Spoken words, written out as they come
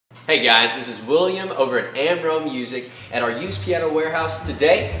Hey guys, this is William over at Amro Music at our used piano warehouse.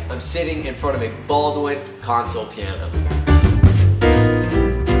 Today, I'm sitting in front of a Baldwin console piano.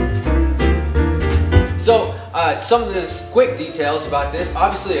 So, some of the quick details about this.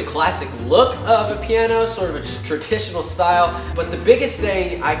 Obviously a classic look of a piano, sort of a traditional style, but the biggest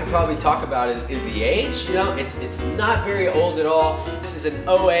thing I could probably talk about is the age. You know, it's not very old at all. This is an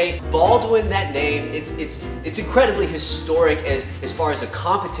 '08 Baldwin. That name, it's incredibly historic as far as a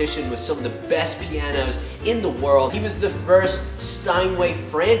competition with some of the best pianos in the world. He was the first Steinway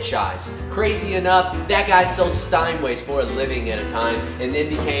franchise. Crazy enough, that guy sold Steinways for a living at a time and then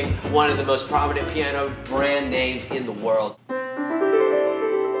became one of the most prominent piano brand names in the world.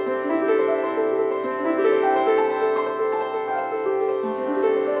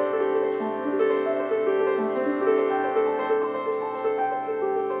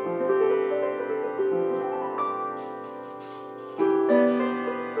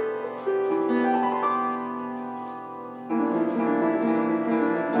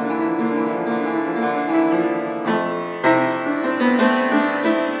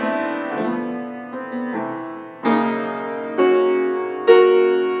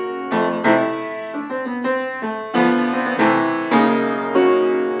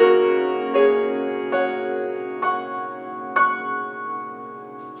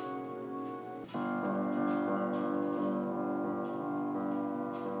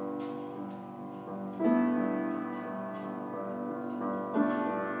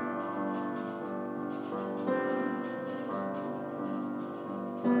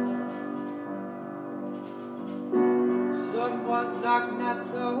 Someone's knocking at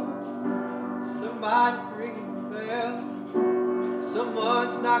the door. Somebody's ringing the bell.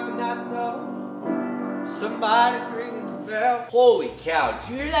 Someone's knocking at the door. Somebody's ringing the bell. Holy cow, did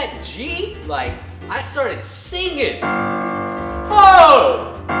you hear that G? Like, I started singing.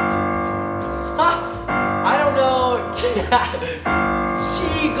 Oh! I don't know.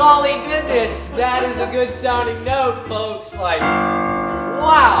 Gee, golly goodness, that is a good sounding note, folks. Like,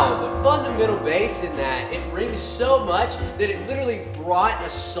 wow, the fundamental bass in that, it rings so much that it literally brought a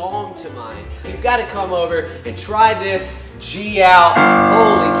song to mind. You've got to come over and try this G out,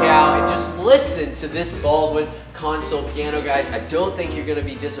 holy cow, and just listen to this Baldwin console piano, guys. I don't think you're going to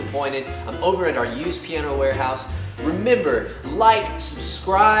be disappointed. I'm over at our used piano warehouse. Remember, like,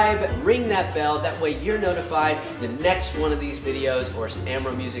 subscribe, ring that bell, that way you're notified the next one of these videos or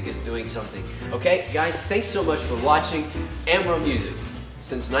Amro Music is doing something. Okay, guys, thanks so much for watching Amro Music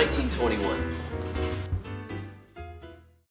since 1921.